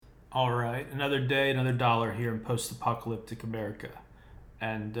All right, another day, another dollar here in post-apocalyptic America.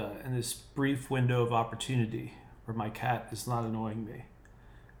 And in this brief window of opportunity where my cat is not annoying me,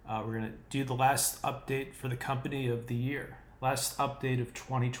 we're going to do the last update for the company of the year, last update of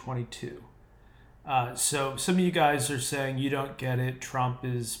 2022. So some of you guys are saying you don't get it. Trump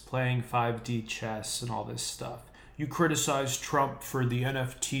is playing 5D chess and all this stuff. You criticize Trump for the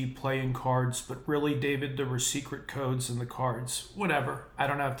NFT playing cards, but really, David, there were secret codes in the cards. Whatever. I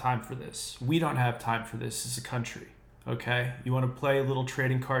don't have time for this. We don't have time for this as a country. Okay? You want to play little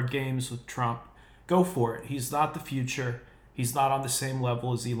trading card games with Trump? Go for it. He's not the future. He's not on the same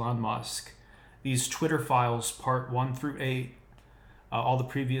level as Elon Musk. These Twitter files, part 1 through 8, all the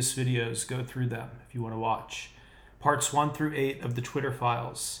previous videos, go through them if you want to watch. Parts 1 through 8 of the Twitter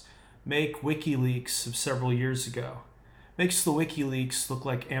files make WikiLeaks of several years ago. Makes the WikiLeaks look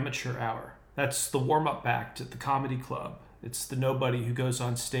like amateur hour. That's the warm-up act at the comedy club. It's the nobody who goes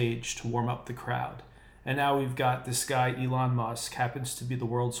on stage to warm up the crowd. And now we've got this guy, Elon Musk, happens to be the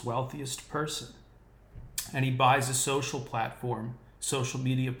world's wealthiest person. And he buys a social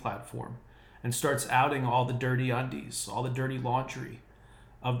media platform, and starts outing all the dirty undies, all the dirty laundry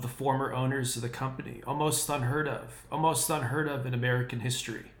of the former owners of the company. Almost unheard of in American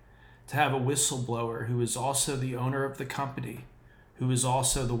history. To have a whistleblower who is also the owner of the company, who is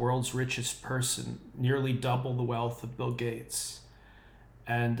also the world's richest person, nearly double the wealth of Bill Gates.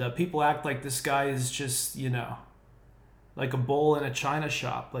 And people act like this guy is just, like a bull in a china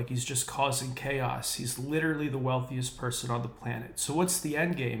shop, like he's just causing chaos. He's literally the wealthiest person on the planet. So what's the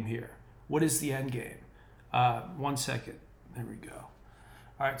end game here? What is the end game? 1 second. There we go.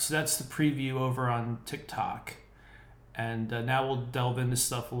 All right, so that's the preview over on TikTok. And now we'll delve into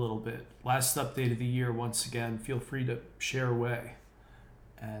stuff a little bit. Last update of the year, once again. Feel free to share away.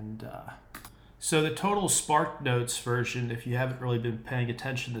 And so the total Spark Notes version, if you haven't really been paying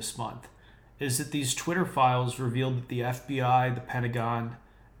attention this month, is that these Twitter files revealed that the FBI, the Pentagon,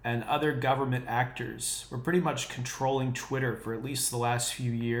 and other government actors were pretty much controlling Twitter for at least the last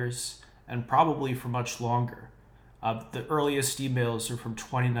few years, and probably for much longer. The earliest emails are from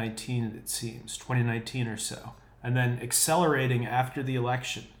 2019, it seems, 2019 or so. And then accelerating after the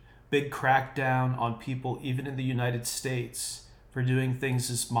election. Big crackdown on people, even in the United States, for doing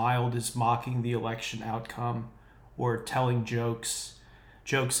things as mild as mocking the election outcome or telling jokes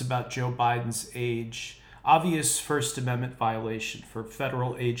about Joe Biden's age. Obvious First Amendment violation for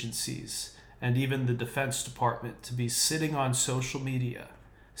federal agencies and even the Defense Department to be sitting on social media,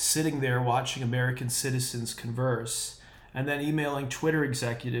 sitting there watching American citizens converse, and then emailing Twitter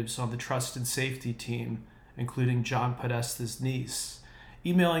executives on the trust and safety team, including John Podesta's niece,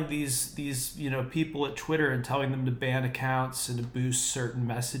 emailing these people at Twitter and telling them to ban accounts and to boost certain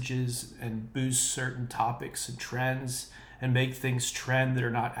messages and boost certain topics and trends and make things trend that are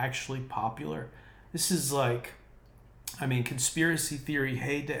not actually popular. This is conspiracy theory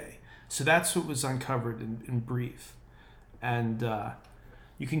heyday. So that's what was uncovered in brief. And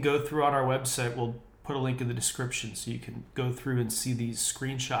you can go through on our website. We'll put a link in the description so you can go through and see these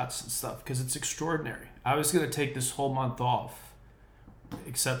screenshots and stuff, because it's extraordinary. I was going to take this whole month off,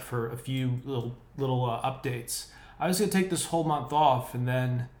 except for a few little updates. I was going to take this whole month off, and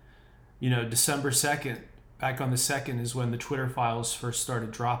then, December 2nd, back on the 2nd, is when the Twitter files first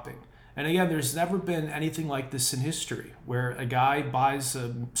started dropping. And again, there's never been anything like this in history, where a guy buys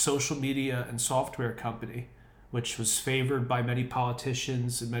a social media and software company, which was favored by many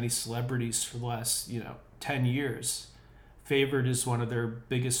politicians and many celebrities for the last, 10 years, favored as one of their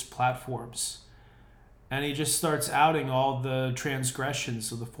biggest platforms. And he just starts outing all the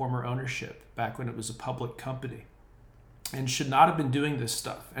transgressions of the former ownership back when it was a public company, and should not have been doing this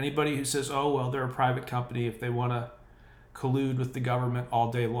stuff. Anybody who says, oh, well, they're a private company, if they want to collude with the government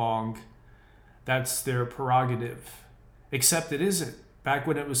all day long, that's their prerogative. Except it isn't. Back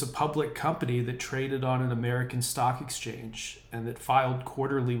when it was a public company that traded on an American stock exchange and that filed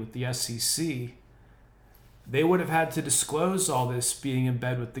quarterly with the SEC, they would have had to disclose all this being in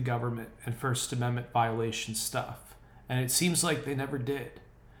bed with the government and First Amendment violation stuff. And it seems like they never did.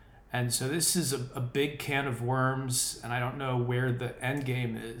 And so this is a big can of worms, and I don't know where the end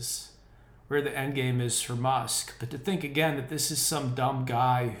game is for Musk. But to think again that this is some dumb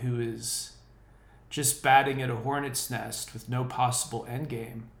guy who is just batting at a hornet's nest with no possible end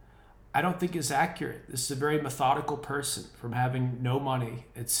game, I don't think is accurate. This is a very methodical person from having no money,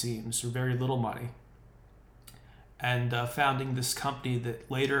 it seems, or very little money, and founding this company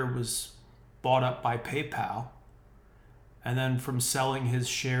that later was bought up by PayPal, and then from selling his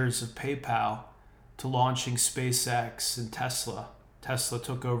shares of PayPal to launching SpaceX and Tesla. Tesla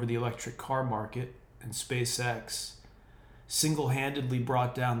took over the electric car market, and SpaceX single-handedly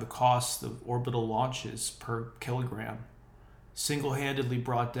brought down the cost of orbital launches per kilogram, single-handedly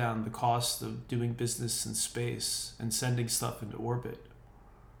brought down the cost of doing business in space and sending stuff into orbit.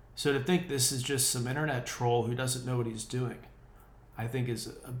 So to think this is just some internet troll who doesn't know what he's doing, I think is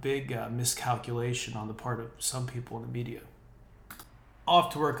a big miscalculation on the part of some people in the media. I'll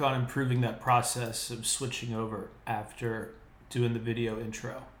have to work on improving that process of switching over after doing the video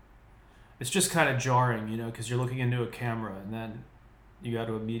intro. It's just kind of jarring, because you're looking into a camera and then you got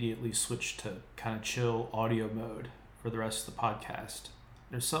to immediately switch to kind of chill audio mode for the rest of the podcast.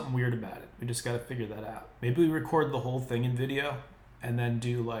 There's something weird about it. We just got to figure that out. Maybe we record the whole thing in video and then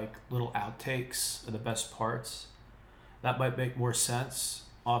do like little outtakes of the best parts. That might make more sense.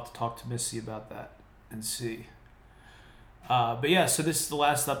 I'll have to talk to Missy about that and see. But yeah, so this is the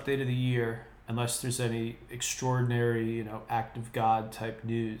last update of the year, unless there's any extraordinary, act of God type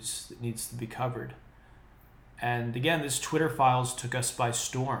news that needs to be covered. And again, this Twitter files took us by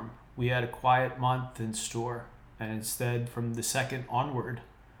storm. We had a quiet month in store, and instead from the second onward,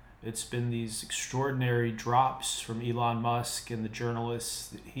 it's been these extraordinary drops from Elon Musk and the journalists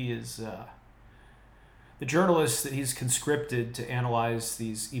that he's conscripted to analyze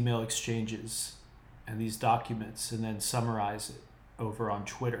these email exchanges and these documents and then summarize it over on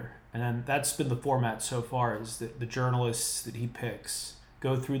Twitter. And then that's been the format so far, is that the journalists that he picks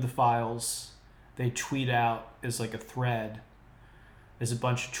go through the files, they tweet out as like a thread, as a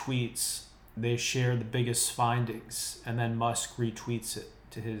bunch of tweets, they share the biggest findings, and then Musk retweets it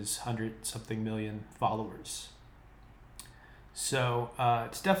to his 100-something million followers. So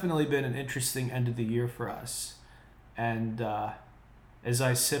it's definitely been an interesting end of the year for us. And as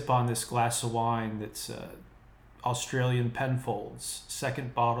I sip on this glass of wine that's Australian Penfolds,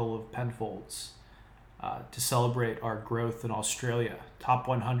 second bottle of Penfolds, to celebrate our growth in Australia, top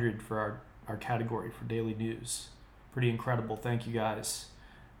 100 for our category for daily news. Pretty incredible. Thank you guys.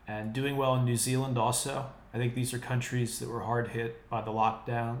 And doing well in New Zealand also. I think these are countries that were hard hit by the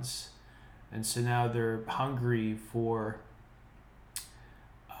lockdowns. And so now they're hungry for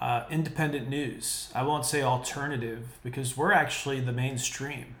independent news. I won't say alternative, because we're actually the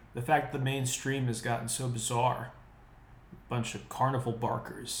mainstream. The fact that the mainstream has gotten so bizarre. A bunch of carnival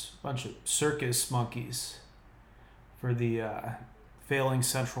barkers, a bunch of circus monkeys for the failing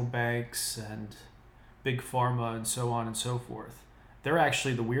central banks and big pharma and so on and so forth. They're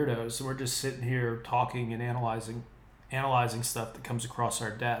actually the weirdos, and we're just sitting here talking and analyzing stuff that comes across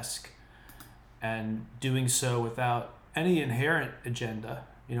our desk, and doing so without any inherent agenda.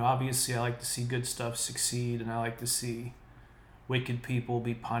 Obviously I like to see good stuff succeed, and I like to see wicked people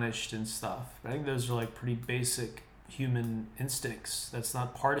be punished and stuff. But I think those are like pretty basic human instincts. That's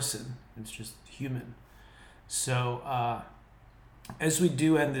not partisan. It's just human. So as we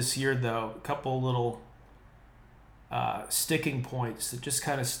do end this year, though, a couple little sticking points that just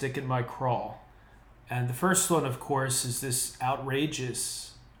kind of stick in my craw. And the first one, of course, is this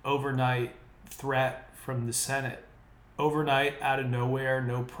outrageous overnight threat from the Senate. Overnight, out of nowhere,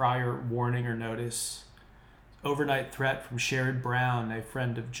 no prior warning or notice. Overnight threat from Sherrod Brown, a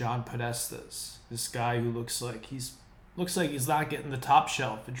friend of John Podesta's. This guy who looks like he's not getting the top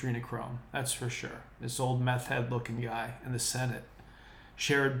shelf adrenochrome, that's for sure. This old meth head looking guy in the Senate.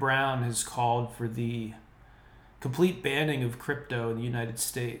 Sherrod Brown has called for the complete banning of crypto in the United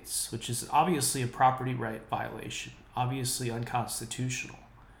States, which is obviously a property right violation, obviously unconstitutional.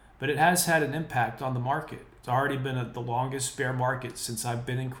 But it has had an impact on the market. It's already been the longest bear market since I've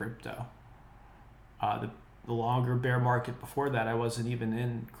been in crypto. The longer bear market before that, I wasn't even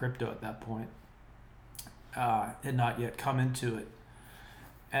in crypto at that point. Had not yet come into it.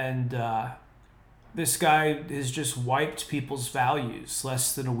 And this guy has just wiped people's values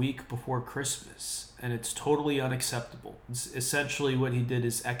less than a week before Christmas. And it's totally unacceptable. It's essentially what he did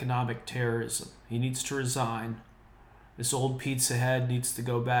is economic terrorism. He needs to resign. This old pizza head needs to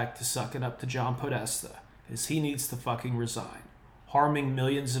go back to sucking up to John Podesta, because he needs to fucking resign. Harming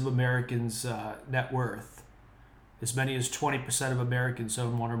millions of Americans' net worth. As many as 20% of Americans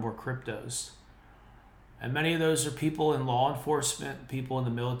own one or more cryptos. And many of those are people in law enforcement, people in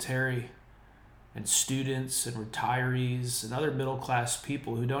the military, and students and retirees and other middle-class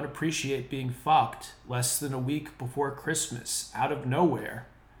people who don't appreciate being fucked less than a week before Christmas out of nowhere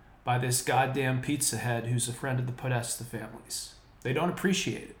by this goddamn pizza head who's a friend of the Podesta families. They don't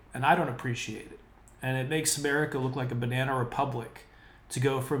appreciate it, and I don't appreciate it. And it makes America look like a banana republic to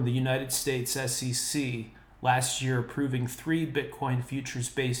go from the United States SEC last year approving 3 Bitcoin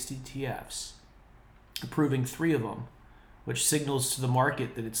futures-based ETFs, approving 3 of them, which signals to the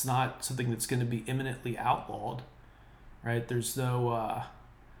market that it's not something that's going to be imminently outlawed, right? There's no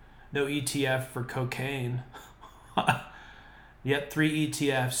ETF for cocaine. Yet 3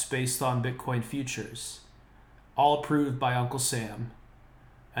 ETFs based on Bitcoin futures, all approved by Uncle Sam.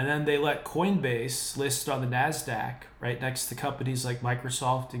 And then they let Coinbase list on the NASDAQ right next to companies like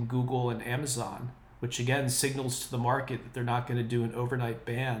Microsoft and Google and Amazon, which again signals to the market that they're not going to do an overnight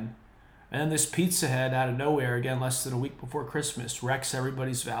ban. And then this Pizza Hut out of nowhere, again, less than a week before Christmas, wrecks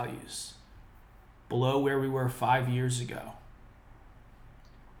everybody's values. Below where we were 5 years ago.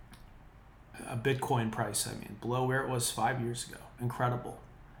 A Bitcoin price, below where it was 5 years ago. Incredible.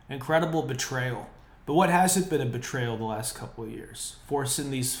 Incredible betrayal. But what hasn't been a betrayal the last couple of years?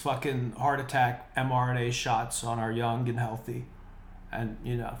 Forcing these fucking heart attack mRNA shots on our young and healthy. And,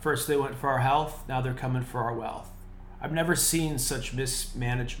 first they went for our health, now they're coming for our wealth. I've never seen such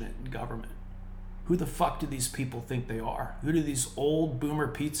mismanagement in government. Who the fuck do these people think they are? Who do these old boomer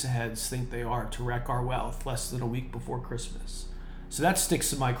pizza heads think they are to wreck our wealth less than a week before Christmas? So that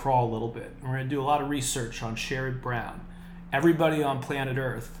sticks in my craw a little bit. We're going to do a lot of research on Sherrod Brown. Everybody on planet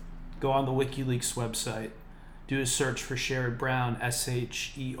Earth, go on the WikiLeaks website, do a search for Sherrod Brown,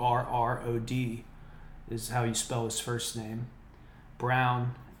 Sherrod is how you spell his first name.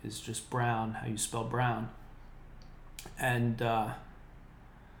 Brown is just Brown, how you spell Brown. And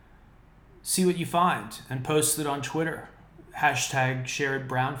see what you find and post it on Twitter. Hashtag Sherrod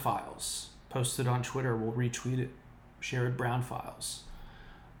Brown Files. Post it on Twitter. We'll retweet it. Sherrod Brown Files.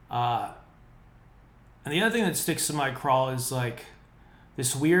 And the other thing that sticks in my craw is like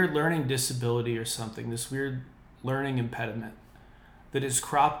this weird learning disability or something, this weird learning impediment that is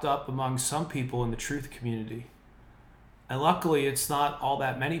cropped up among some people in the truth community. And luckily, it's not all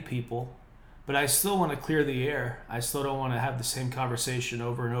that many people, but I still want to clear the air. I still don't want to have the same conversation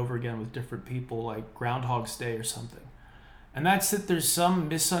over and over again with different people like Groundhog's Day or something. And that's that there's some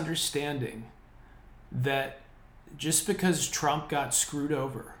misunderstanding that just because Trump got screwed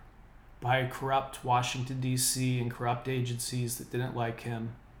over by a corrupt Washington, D.C. and corrupt agencies that didn't like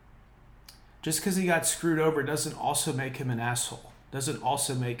him, just because he got screwed over doesn't also make him an asshole. Doesn't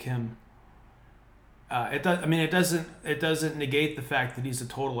also make him... It doesn't negate the fact that he's a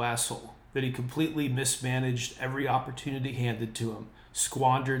total asshole, that he completely mismanaged every opportunity handed to him,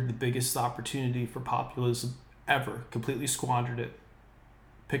 squandered the biggest opportunity for populism ever, completely squandered it,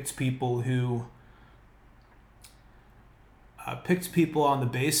 picked people on the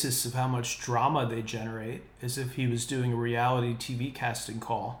basis of how much drama they generate, as if he was doing a reality TV casting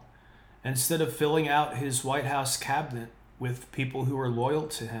call, instead of filling out his White House cabinet with people who were loyal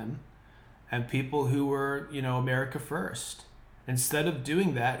to him and people who were, America first. Instead of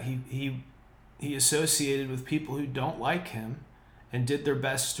doing that, he associated with people who don't like him and did their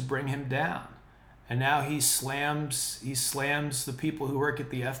best to bring him down. And now he slams the people who work at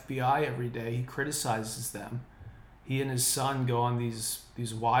the FBI every day. He criticizes them. He and his son go on these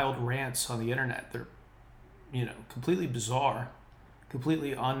wild rants on the internet. They're, completely bizarre,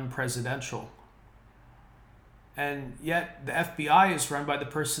 completely unpresidential. And yet the FBI is run by the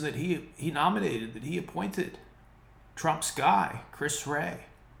person that he nominated, that he appointed, Trump's guy, Chris Wray.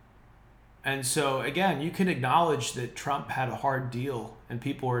 And so, again, you can acknowledge that Trump had a hard deal and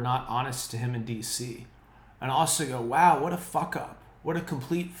people were not honest to him in D.C. And also go, wow, what a fuck up. What a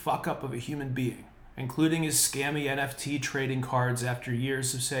complete fuck up of a human being, including his scammy NFT trading cards. After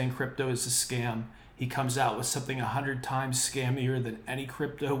years of saying crypto is a scam, he comes out with something 100 times scammier than any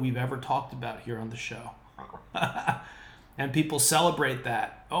crypto we've ever talked about here on the show. And people celebrate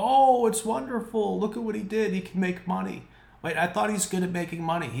that. Oh, it's wonderful. Look at what he did. He can make money. Wait, I thought he's good at making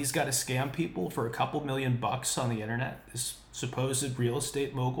money. He's got to scam people for a couple $1 million on the internet, this supposed real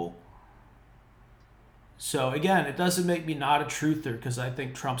estate mogul. So again, it doesn't make me not a truther because I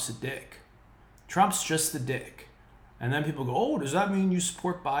think Trump's a dick. Trump's just the dick. And then people go, oh, does that mean you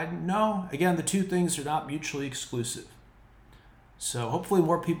support Biden? No. Again, the two things are not mutually exclusive. So hopefully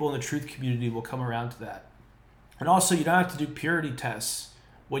more people in the truth community will come around to that. And also, you don't have to do purity tests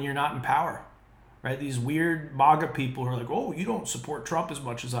when you're not in power, right? These weird MAGA people who are like, oh, you don't support Trump as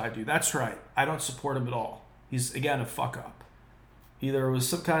much as I do. That's right. I don't support him at all. He's, again, a fuck up. Either it was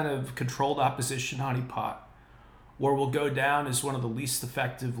some kind of controlled opposition honeypot, or will go down as one of the least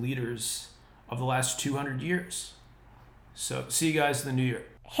effective leaders of the last 200 years. So see you guys in the new year.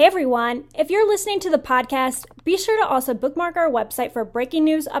 Hey everyone, if you're listening to the podcast, be sure to also bookmark our website for breaking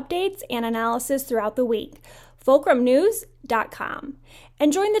news updates and analysis throughout the week, fulcrumnews.com.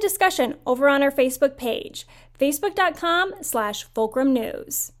 And join the discussion over on our Facebook page,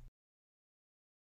 facebook.com/fulcrumnews.